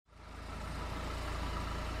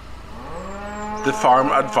the Farm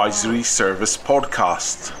Advisory Service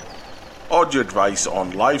podcast. Audio advice on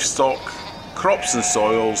livestock, crops and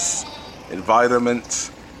soils, environment,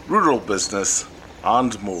 rural business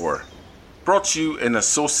and more. Brought to you in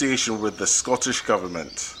association with the Scottish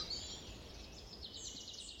Government.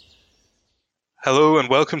 Hello and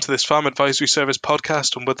welcome to this Farm Advisory Service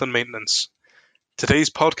podcast on Woodland Maintenance. Today's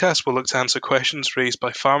podcast will look to answer questions raised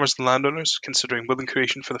by farmers and landowners considering woodland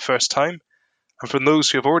creation for the first time, and from those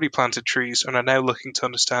who have already planted trees and are now looking to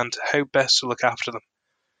understand how best to look after them.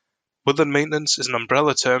 Woodland maintenance is an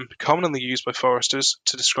umbrella term commonly used by foresters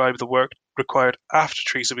to describe the work required after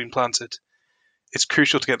trees have been planted. It's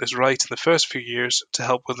crucial to get this right in the first few years to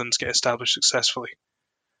help woodlands get established successfully.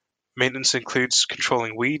 Maintenance includes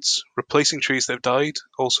controlling weeds, replacing trees that have died,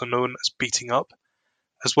 also known as beating up,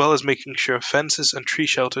 as well as making sure fences and tree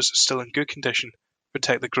shelters are still in good condition to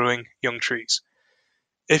protect the growing young trees.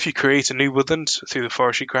 If you create a new woodland through the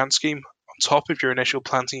forestry grant scheme, on top of your initial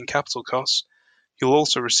planting and capital costs, you'll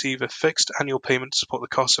also receive a fixed annual payment to support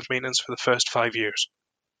the cost of maintenance for the first 5 years.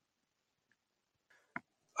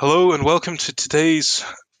 Hello and welcome to today's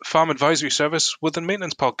Farm Advisory Service Woodland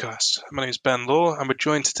Maintenance podcast. My name is Ben Law and we're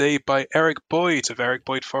joined today by Eric Boyd of Eric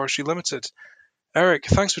Boyd Forestry Limited. Eric,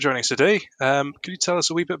 thanks for joining us today. Could you tell us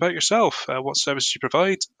a wee bit about yourself? What services you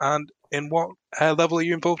provide and in what level are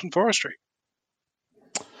you involved in forestry?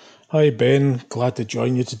 Hi Ben, glad to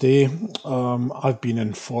join you today. I've been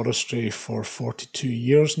in forestry for 42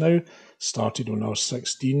 years now, started when I was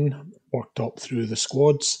 16, worked up through the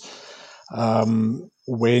squads,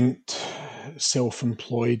 went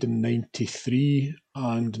self-employed in 93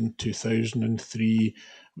 and in 2003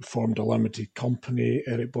 we formed a limited company,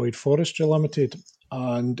 Eric Boyd Forestry Limited,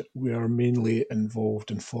 and we are mainly involved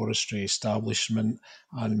in forestry establishment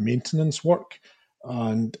and maintenance work.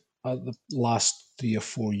 And at the last 3 or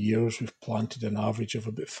 4 years, we've planted an average of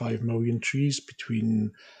about 5 million trees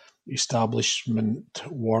between establishment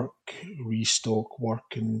work, restock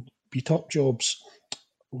work and beat-up jobs.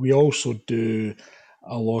 We also do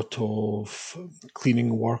a lot of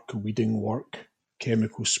cleaning work, weeding work,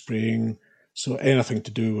 chemical spraying, so anything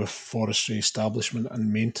to do with forestry establishment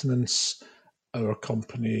and maintenance, our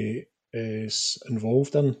company is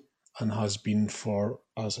involved in and has been for,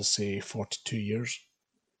 as I say, 42 years.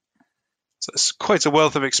 So it's quite a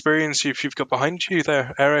wealth of experience you've got behind you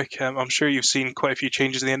there, Eric. I'm sure you've seen quite a few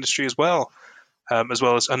changes in the industry as well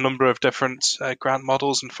as a number of different grant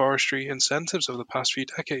models and forestry incentives over the past few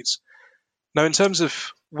decades. Now, in terms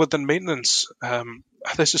of woodland maintenance,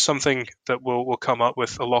 this is something that will come up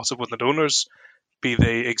with a lot of woodland owners, be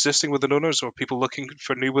they existing woodland owners or people looking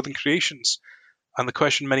for new woodland creations. And the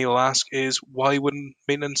question many will ask is why woodland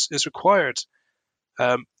maintenance is required.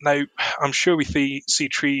 Now, I'm sure we see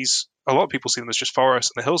trees, a lot of people see them as just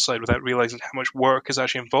forests on the hillside without realizing how much work is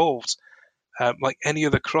actually involved. Like any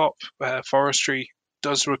other crop, forestry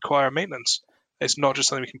does require maintenance. It's not just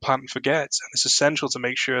something we can plant and forget, and it's essential to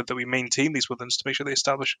make sure that we maintain these woodlands to make sure they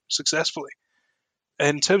establish successfully.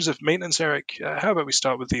 In terms of maintenance, Eric, how about we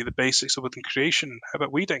start with the basics of woodland creation? How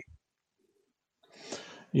about weeding?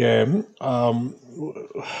 Yeah,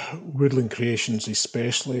 woodland creations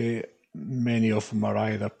especially, many of them are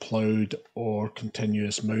either ploughed or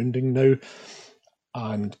continuous mounding now,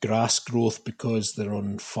 and grass growth because they're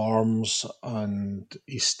on farms and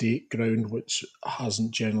estate ground which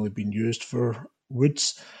hasn't generally been used for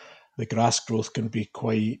woods. The grass growth can be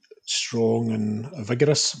quite strong and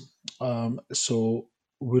vigorous, so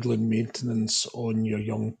woodland maintenance on your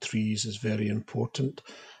young trees is very important,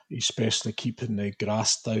 especially keeping the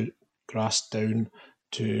grass down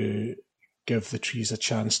to give the trees a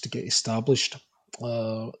chance to get established.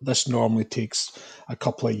 This normally takes a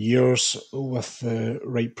couple of years with the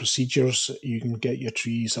right procedures. You can get your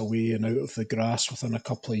trees away and out of the grass within a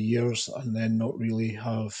couple of years and then not really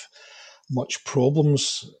have much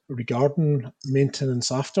problems regarding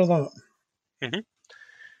maintenance after that. Mm-hmm.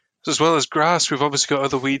 So as well as grass, we've obviously got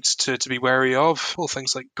other weeds to be wary of, all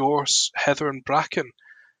things like gorse, heather and bracken,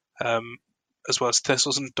 as well as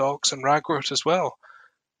thistles and docks and ragwort as well.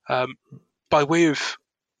 By way of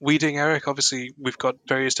weeding, Eric, obviously we've got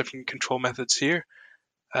various different control methods here.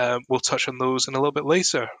 We'll touch on those in a little bit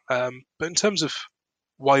later. But in terms of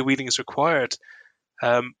why weeding is required,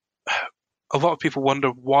 a lot of people wonder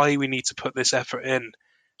why we need to put this effort in.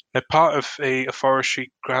 Now, part of a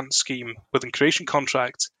forestry grant scheme woodland creation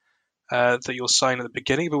contract that you'll sign at the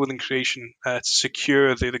beginning of a woodland creation to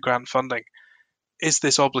secure the grant funding is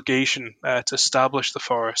this obligation to establish the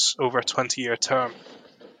forest over a 20-year term.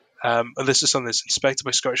 And this is something that's inspected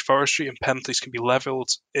by Scottish Forestry, and penalties can be levelled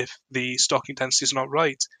if the stocking density is not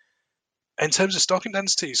right. In terms of stocking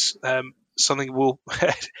densities, something we'll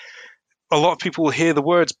a lot of people will hear the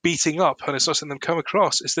words beating up and it's not something them come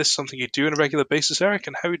across. Is this something you do on a regular basis, Eric?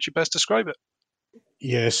 And how would you best describe it?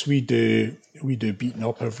 Yes, we do. We do beating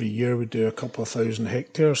up every year. We do a couple of thousand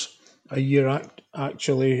hectares a year,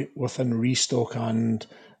 actually, within restock and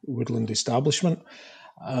woodland establishment,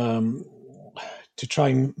 to try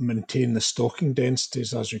and maintain the stocking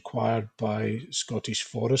densities as required by Scottish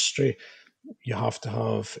forestry. You have to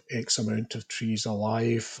have X amount of trees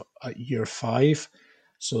alive at year 5.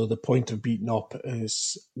 So the point of beating up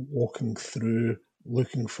is walking through,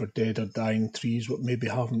 looking for dead or dying trees what maybe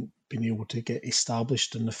haven't been able to get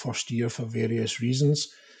established in the first year for various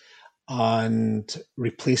reasons, and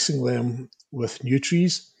replacing them with new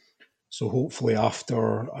trees. So hopefully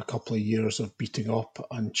after a couple of years of beating up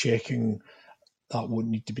and checking, that won't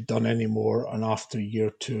need to be done anymore. And after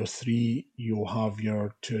year 2 or 3, you'll have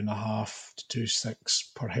your 2.5 to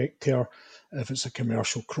 2.6 per hectare if it's a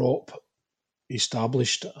commercial crop,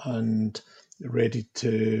 established and ready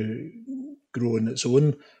to grow on its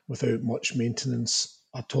own without much maintenance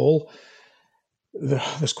at all.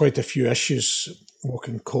 There's quite a few issues what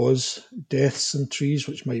can cause deaths in trees,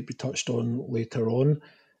 which might be touched on later on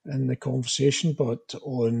in the conversation, but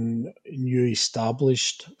on new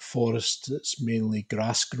established forests, it's mainly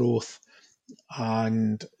grass growth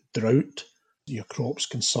and drought. Your crops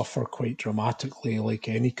can suffer quite dramatically, like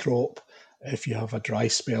any crop, if you have a dry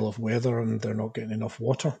spell of weather and they're not getting enough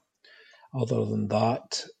water. Other than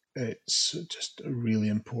that, it's just really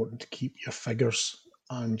important to keep your figures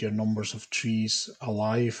and your numbers of trees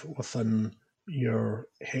alive within your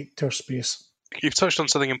hectare space. You've touched on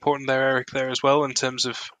something important there, Eric, there as well, in terms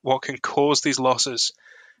of what can cause these losses.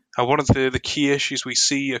 One of the key issues we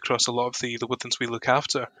see across a lot of the woodlands we look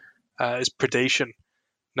after is predation.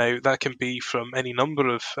 Now, that can be from any number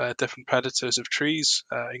of different predators of trees,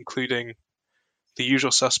 including the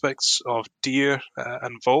usual suspects of deer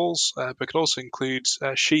and voles, but could also include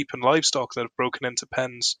sheep and livestock that have broken into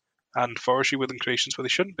pens and forestry woodland creations where they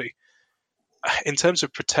shouldn't be. In terms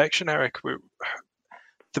of protection, Eric,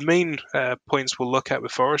 the main points we'll look at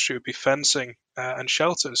with forestry would be fencing and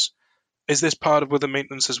shelters. Is this part of woodland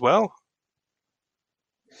maintenance as well?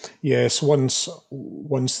 Yes, once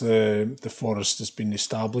the forest has been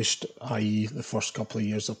established, i.e. the first couple of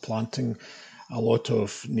years of planting, a lot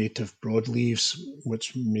of native broadleaves,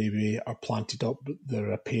 which maybe are planted up the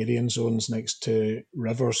riparian zones next to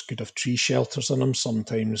rivers, could have tree shelters in them.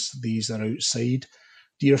 Sometimes these are outside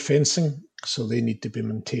deer fencing, so they need to be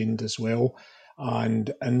maintained as well.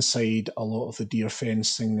 And inside a lot of the deer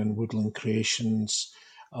fencing and woodland creations,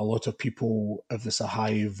 a lot of people, if there's a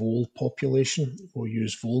high vole population, will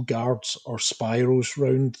use vole guards or spirals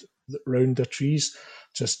round the trees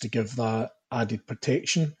just to give that added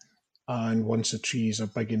protection. And once the trees are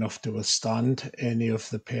big enough to withstand any of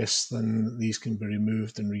the pests, then these can be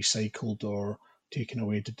removed and recycled or taken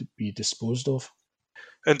away to be disposed of.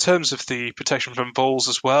 In terms of the protection from voles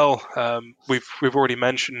as well, we've already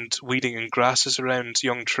mentioned weeding and grasses around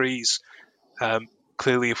young trees.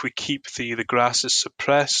 Clearly, if we keep the grasses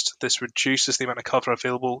suppressed, this reduces the amount of cover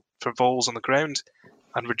available for voles on the ground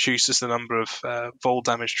and reduces the number of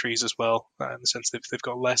vole-damaged trees as well, in the sense that they've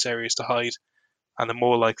got less areas to hide and they're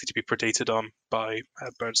more likely to be predated on by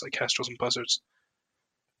birds like kestrels and buzzards.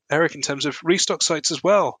 Eric, in terms of restock sites as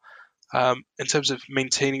well, in terms of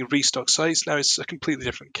maintaining restock sites, now it's a completely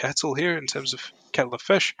different kettle here in terms of kettle of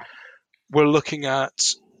fish. We're looking at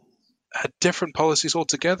different policies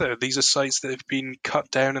altogether. These are sites that have been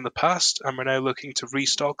cut down in the past, and we're now looking to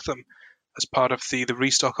restock them as part of the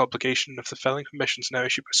restock obligation of the felling permissions now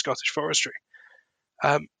issued by Scottish Forestry.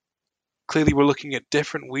 Clearly, we're looking at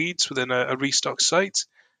different weeds within a restock site.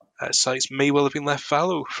 Sites may well have been left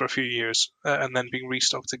fallow for a few years and then being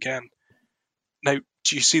restocked again. Now,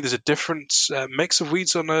 do you see there's a different mix of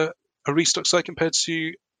weeds on a restock site compared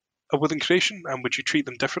to a woodland creation, and would you treat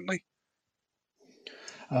them differently?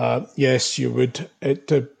 Yes, you would. It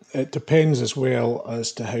depends as well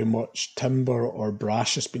as to how much timber or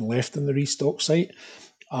brash has been left in the restock site.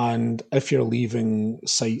 And if you're leaving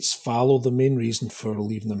sites fallow, the main reason for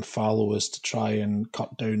leaving them fallow is to try and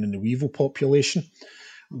cut down on the weevil population,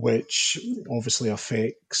 which obviously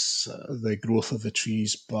affects the growth of the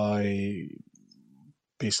trees by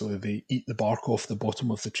basically they eat the bark off the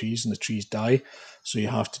bottom of the trees and the trees die. So you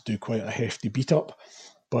have to do quite a hefty beat up.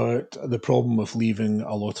 But the problem with leaving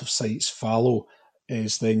a lot of sites fallow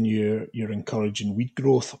is then you're encouraging weed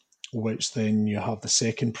growth, which then you have the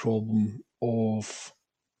second problem of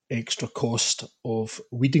extra cost of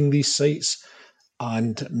weeding these sites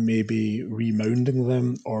and maybe remounding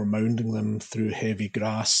them or mounding them through heavy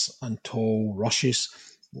grass and tall rushes,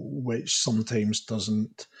 which sometimes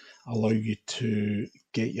doesn't allow you to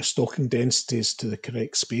get your stocking densities to the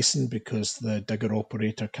correct spacing, because the digger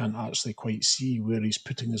operator can't actually quite see where he's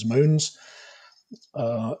putting his mounds.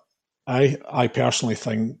 I personally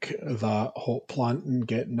think that hot planting,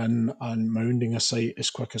 getting in and mounding a site as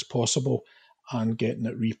quick as possible and getting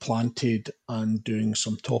it replanted and doing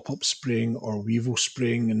some top-up spraying or weevil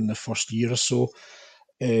spraying in the first year or so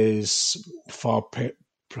is far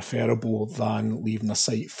preferable than leaving a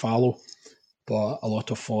site fallow. But a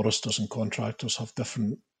lot of foresters and contractors have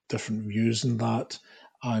different views in that,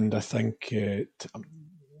 and I think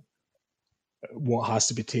what has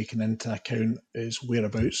to be taken into account is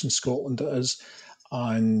whereabouts in Scotland it is,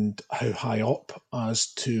 and how high up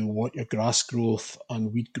as to what your grass growth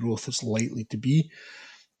and weed growth is likely to be.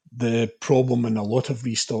 The problem in a lot of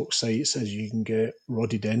restock sites is you can get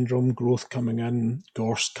rhododendron growth coming in,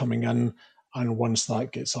 gorse coming in, and once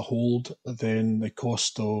that gets a hold, then the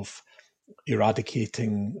cost of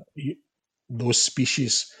eradicating those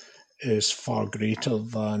species is far greater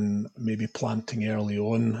than maybe planting early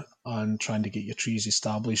on and trying to get your trees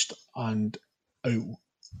established and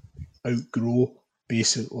outgrow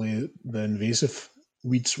basically the invasive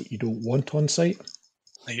weeds that you don't want on site.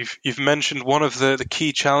 You've mentioned one of the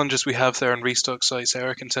key challenges we have there in restock sites,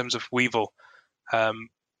 Eric, in terms of weevil.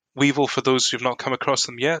 Weevil, for those who've not come across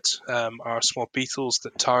them yet, are small beetles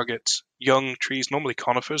that target young trees, normally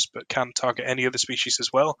conifers, but can target any other species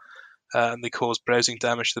as well. And they cause browsing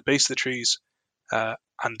damage to the base of the trees.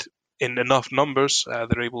 And in enough numbers,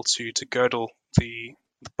 they're able to girdle the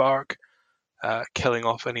bark, killing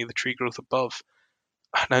off any of the tree growth above.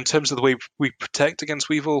 Now, in terms of the way we protect against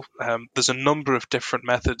weevil, there's a number of different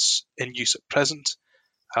methods in use at present,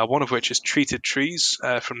 one of which is treated trees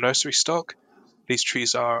from nursery stock. These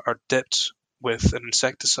trees are dipped with an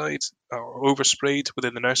insecticide or oversprayed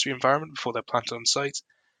within the nursery environment before they're planted on site.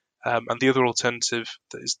 And the other alternative,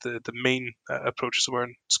 that is the main approach as it were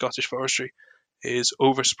in Scottish forestry, is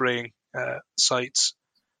overspraying sites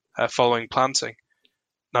following planting.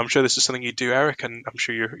 Now, I'm sure this is something you do, Eric, and I'm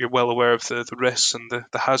sure you're well aware of the risks and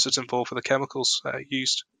the hazards involved with the chemicals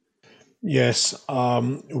used. Yes,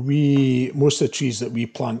 most of the trees that we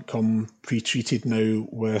plant come pre-treated now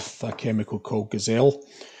with a chemical called Gazelle.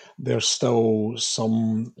 There's still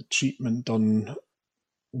some treatment done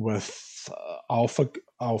with alpha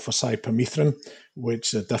cypermethrin,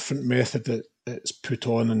 which is a different method that it's put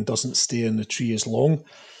on and doesn't stay in the tree as long.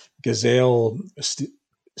 Gazelle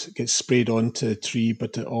gets sprayed onto the tree,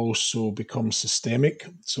 but it also becomes systemic,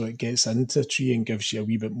 so it gets into the tree and gives you a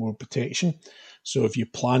wee bit more protection. So if you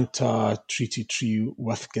plant a treated tree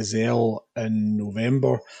with Gazelle in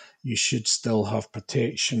November, you should still have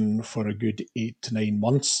protection for a good 8 to 9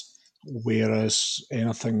 months, whereas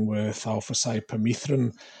anything with alpha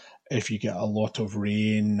cypermethrin, if you get a lot of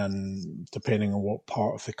rain and depending on what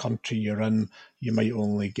part of the country you're in, you might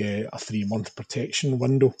only get a 3-month protection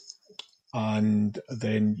window, and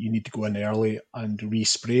then you need to go in early and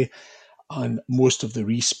respray. And most of the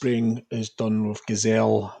respraying is done with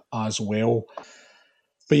Gazelle as well.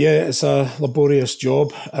 But yeah, it's a laborious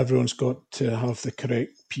job. Everyone's got to have the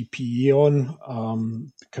correct PPE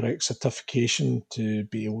on, correct certification to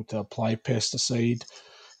be able to apply pesticide.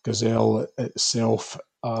 Gazelle itself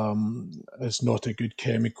is not a good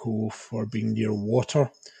chemical for being near water.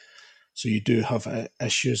 So you do have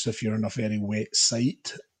issues if you're in a very wet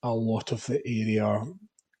site. A lot of the area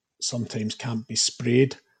sometimes can't be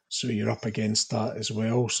sprayed, so you're up against that as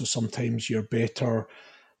well. So sometimes you're better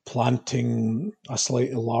planting a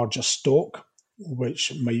slightly larger stock,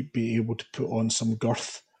 which might be able to put on some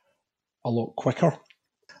girth a lot quicker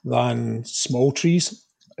than small trees,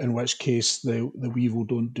 in which case the weevil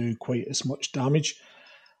don't do quite as much damage.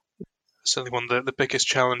 Certainly one of the biggest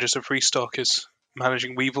challenges of restock is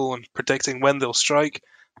managing weevil and predicting when they'll strike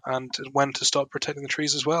and when to stop protecting the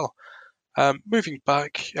trees as well. Moving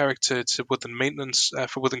back, Eric, to woodland maintenance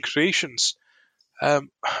for woodland creations.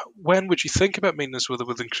 When would you think about maintenance with a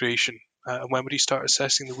woodland creation? And when would you start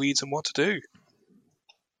assessing the weeds and what to do?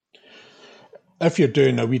 If you're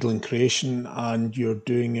doing a weedling creation and you're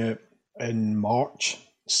doing it in March,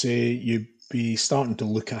 say, you'd be starting to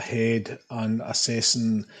look ahead and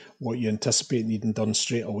assessing what you anticipate needing done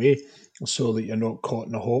straight away, so that you're not caught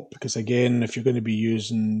in a hop. Because again, if you're going to be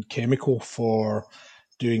using chemical for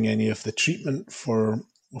doing any of the treatment for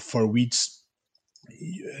weeds,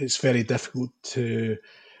 it's very difficult to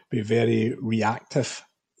be very reactive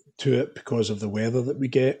to it because of the weather that we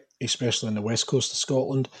get, especially on the west coast of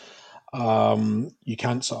Scotland. You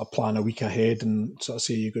can't sort of plan a week ahead and sort of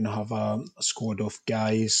say you're going to have a squad of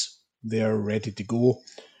guys there ready to go,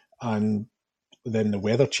 and then the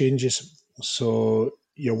weather changes. So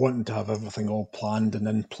you're wanting to have everything all planned and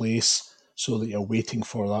in place so that you're waiting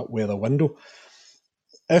for that weather window.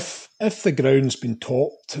 If the ground's been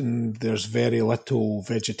topped and there's very little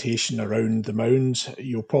vegetation around the mounds,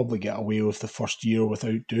 you'll probably get away with the first year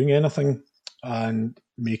without doing anything and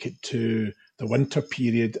make it to the winter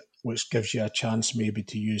period, which gives you a chance maybe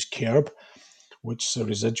to use curb, which is a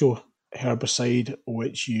residual herbicide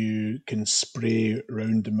which you can spray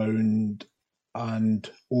round the mound and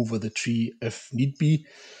over the tree if need be.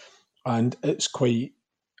 And it's quite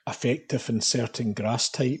effective in certain grass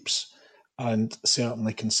types and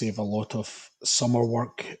certainly can save a lot of summer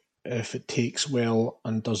work if it takes well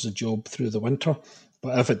and does the job through the winter.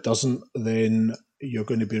 But if it doesn't, then you're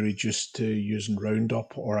going to be reduced to using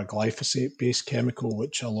Roundup or a glyphosate-based chemical,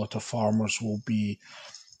 which a lot of farmers will be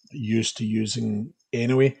used to using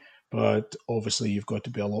anyway. But obviously you've got to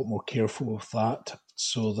be a lot more careful with that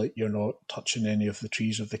so that you're not touching any of the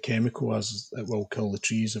trees with the chemical, as it will kill the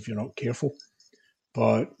trees if you're not careful.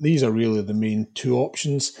 But these are really the main two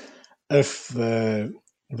options. If the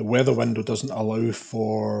weather window doesn't allow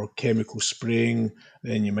for chemical spraying,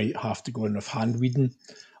 then you might have to go in with hand weeding.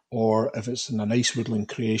 Or if it's in a nice woodland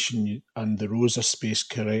creation and the rows are spaced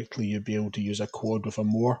correctly, you'll be able to use a quad with a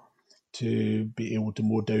mower to be able to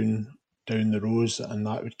mow down the rows, and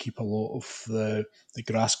that would keep a lot of the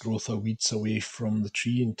grass growth or weeds away from the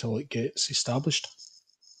tree until it gets established.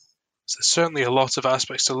 So there's certainly a lot of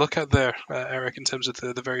aspects to look at there, Eric, in terms of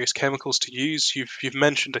the various chemicals to use. You've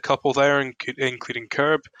mentioned a couple there, including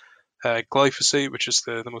curb, glyphosate, which is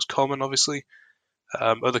the most common, obviously.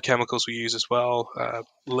 Other chemicals we use as well,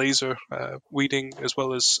 laser weeding, as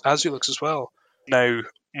well as azulux as well. Now,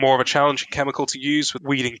 more of a challenging chemical to use with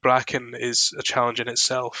weeding bracken is a challenge in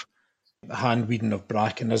itself. The hand weeding of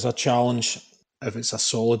bracken is a challenge. If it's a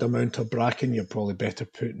solid amount of bracken, you're probably better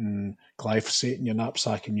putting glyphosate in your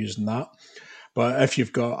knapsack and using that. But if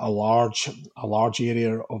you've got a large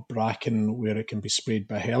area of bracken where it can be sprayed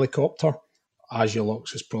by helicopter,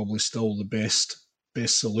 azulux is probably still the best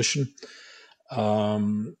solution.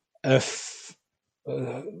 If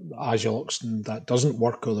azulux that doesn't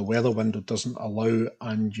work or the weather window doesn't allow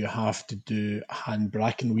and you have to do hand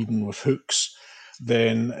bracken weeding with hooks,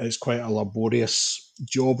 then it's quite a laborious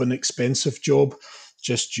job and expensive job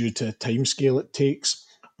just due to the time scale it takes.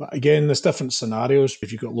 But again, there's different scenarios.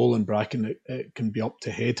 If you've got lowland bracken, it can be up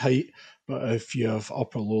to head height. But if you have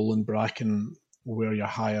upper lowland bracken where you're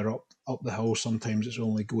higher up the hill, sometimes it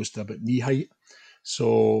only goes to about knee height.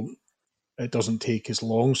 So it doesn't take as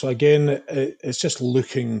long. So again, it's just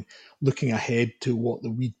looking ahead to what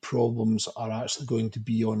the weed problems are actually going to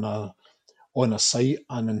be on a site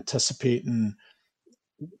and anticipating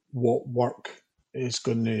what work is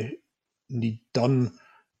going to need done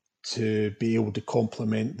to be able to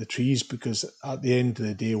complement the trees, because at the end of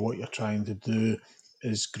the day what you're trying to do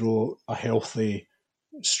is grow a healthy,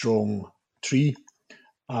 strong tree,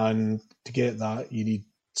 and to get that you need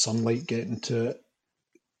sunlight getting to it,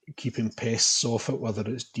 keeping pests off it, whether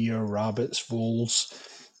it's deer, rabbits,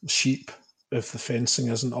 voles, sheep, if the fencing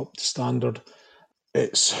isn't up to standard.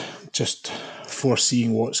 It's just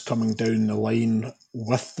foreseeing what's coming down the line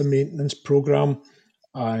with the maintenance programme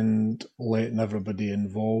and letting everybody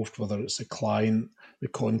involved, whether it's the client, the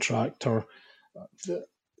contractor,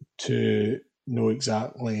 to know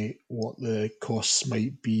exactly what the costs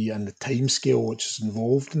might be and the timescale which is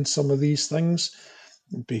involved in some of these things.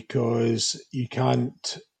 Because you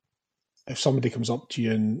can't, if somebody comes up to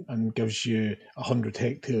you and gives you 100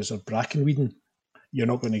 hectares of bracken weeding, you're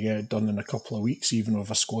not going to get it done in a couple of weeks, even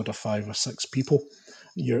with a squad of 5 or 6 people.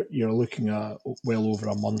 You're looking at well over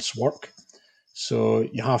a month's work. So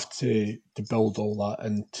you have to build all that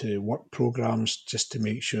into work programs just to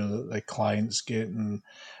make sure that the client's getting,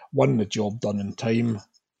 one, the job done in time,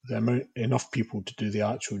 the amount, enough people to do the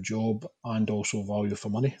actual job, and also value for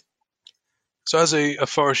money. So as a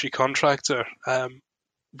forestry contractor,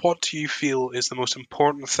 what do you feel is the most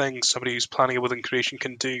important thing somebody who's planning a woodland creation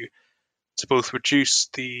can do to both reduce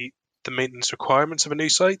the maintenance requirements of a new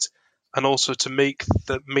site and also to make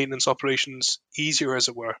the maintenance operations easier, as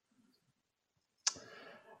it were?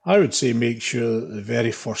 I would say make sure that the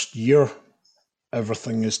very first year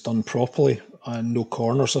everything is done properly and no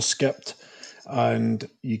corners are skipped, and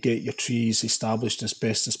you get your trees established as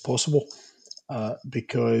best as possible.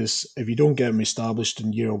 Because if you don't get them established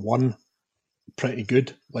in year one pretty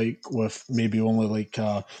good, like with maybe only like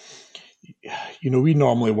we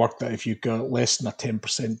normally work that if you've got less than a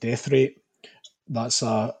 10% death rate, that's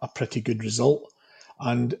a pretty good result.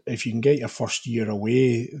 And if you can get your first year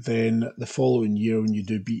away, then the following year when you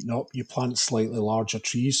do beaten up, you plant slightly larger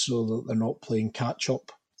trees so that they're not playing catch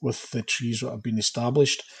up with the trees that have been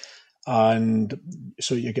established. And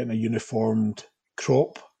so you're getting a uniformed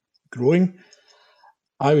crop growing.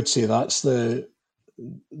 I would say that's the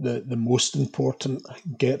most important.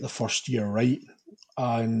 Get the first year right,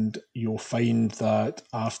 and you'll find that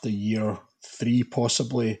after year 3,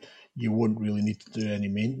 possibly, you won't really need to do any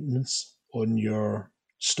maintenance on your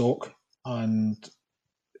stock, and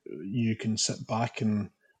you can sit back and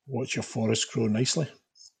watch your forest grow nicely.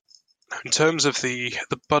 In terms of the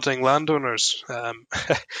budding landowners,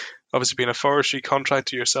 obviously being a forestry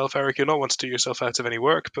contractor yourself, Eric, you're not one to do yourself out of any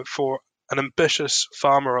work, but for an ambitious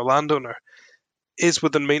farmer or landowner, is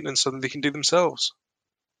Woodland Maintenance something they can do themselves?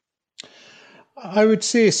 I would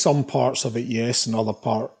say some parts of it, yes, and other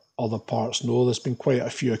parts, no. There's been quite a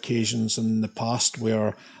few occasions in the past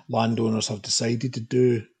where landowners have decided to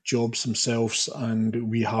do jobs themselves, and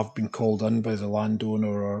we have been called in by the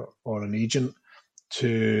landowner or an agent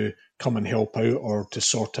to come and help out or to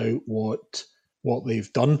sort out what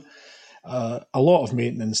they've done. A lot of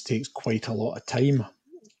maintenance takes quite a lot of time,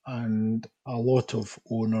 and a lot of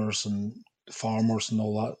owners and farmers and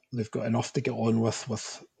all that, they've got enough to get on with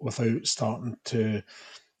without starting to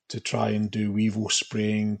try and do weevil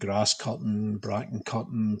spraying, grass cutting, bracken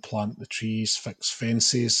cutting, plant the trees, fix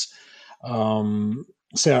fences.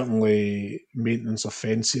 Certainly maintenance of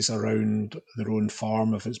fences around their own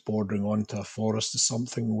farm, if it's bordering onto a forest, is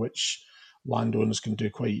something which landowners can do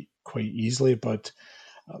quite easily. But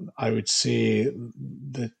I would say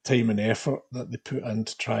the time and effort that they put in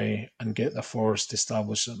to try and get the forest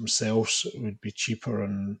established themselves would be cheaper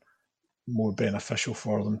and more beneficial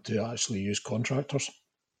for them to actually use contractors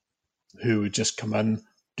who would just come in,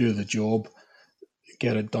 do the job,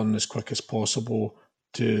 get it done as quick as possible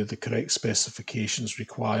to the correct specifications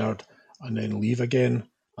required, and then leave again,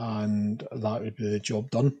 and that would be the job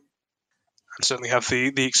done. And certainly have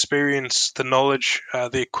the experience, the knowledge,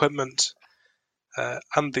 the equipment,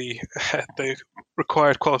 and the the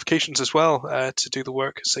required qualifications as well to do the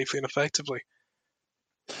work safely and effectively.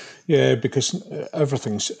 Yeah, because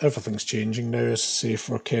everything's changing now. As I say,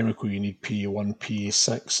 for chemical, you need PA1,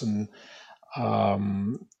 PA6,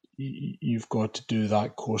 and you've got to do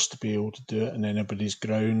that course to be able to do it in anybody's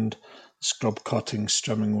ground. Scrub cutting,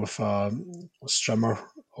 strimming with a strimmer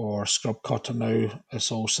or scrub cutter now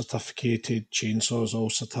is all certificated. Chainsaws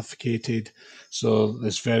all certificated. So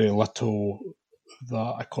there's very little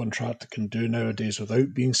that a contractor can do nowadays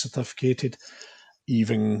without being certificated.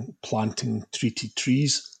 Even planting treated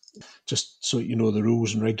trees, just so you know the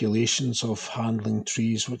rules and regulations of handling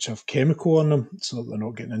trees which have chemical on them, so that they're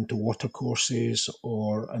not getting into watercourses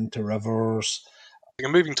or into rivers.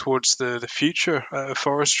 Moving towards the future of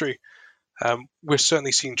forestry, we're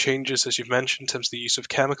certainly seeing changes, as you've mentioned, in terms of the use of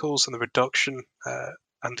chemicals and the reduction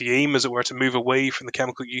and the aim, as it were, to move away from the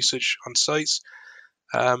chemical usage on sites.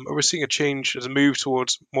 We're seeing a change as a move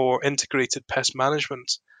towards more integrated pest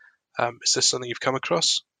management. Is this something you've come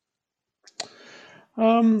across?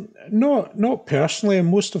 Not personally.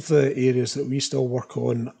 Most of the areas that we still work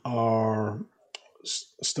on are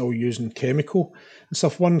still using chemical and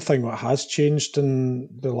stuff. One thing that has changed in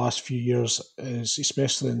the last few years is,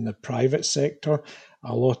 especially in the private sector,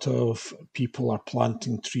 a lot of people are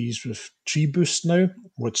planting trees with tree boost now,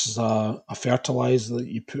 which is a fertilizer that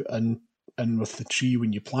you put in with the tree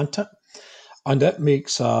when you plant it, and it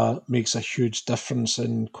makes a huge difference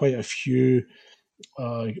in quite a few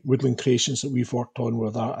woodland creations that we've worked on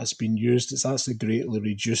where that has been used. It's actually greatly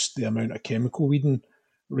reduced the amount of chemical weeding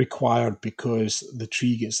required, because the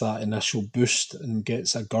tree gets that initial boost and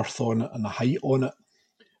gets a girth on it and a height on it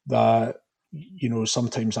that, you know,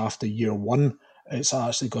 sometimes after year 1 it's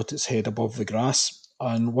actually got its head above the grass,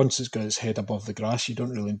 and once it's got its head above the grass you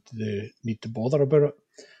don't really need to bother about it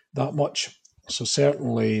that much. So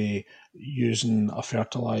certainly using a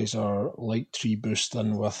fertilizer like tree boost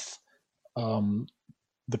in with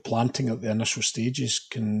the planting at the initial stages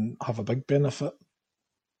can have a big benefit.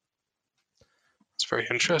 It's very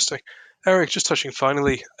interesting. Eric, just touching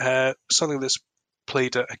finally, something that's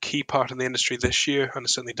played a key part in the industry this year and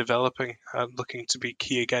is certainly developing and looking to be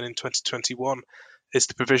key again in 2021 is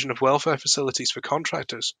the provision of welfare facilities for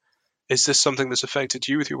contractors. Is this something that's affected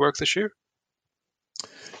you with your work this year?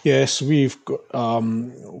 Yes, we've got,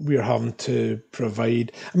 we're having to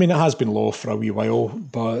provide. I mean, it has been low for a wee while,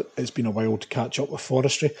 but it's been a while to catch up with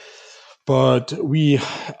forestry. But we,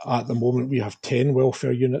 at the moment, we have 10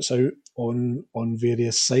 welfare units out on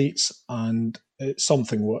various sites, and it's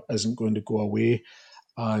something that isn't going to go away.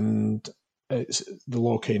 And it's, the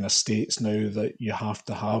law kind of states now that you have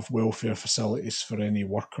to have welfare facilities for any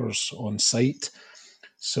workers on site.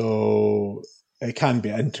 So it can be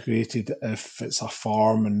integrated if it's a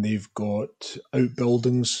farm and they've got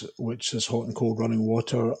outbuildings, which is hot and cold running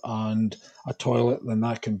water, and a toilet, then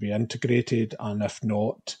that can be integrated. And if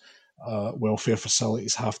not, welfare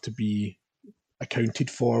facilities have to be accounted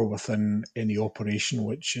for within any operation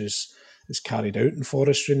which is carried out in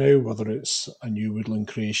forestry now, whether it's a new woodland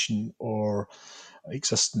creation or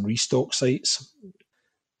existing restock sites.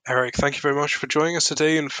 Eric, thank you very much for joining us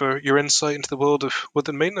today and for your insight into the world of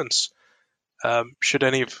woodland maintenance. Should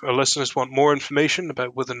any of our listeners want more information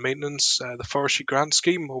about woodland maintenance, the forestry grant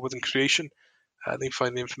scheme, or woodland creation, they can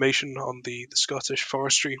find the information on the Scottish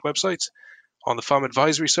Forestry website, on the Farm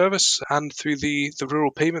Advisory Service, and through the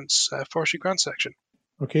Rural Payments Forestry Grant section.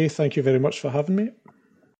 Okay, thank you very much for having me.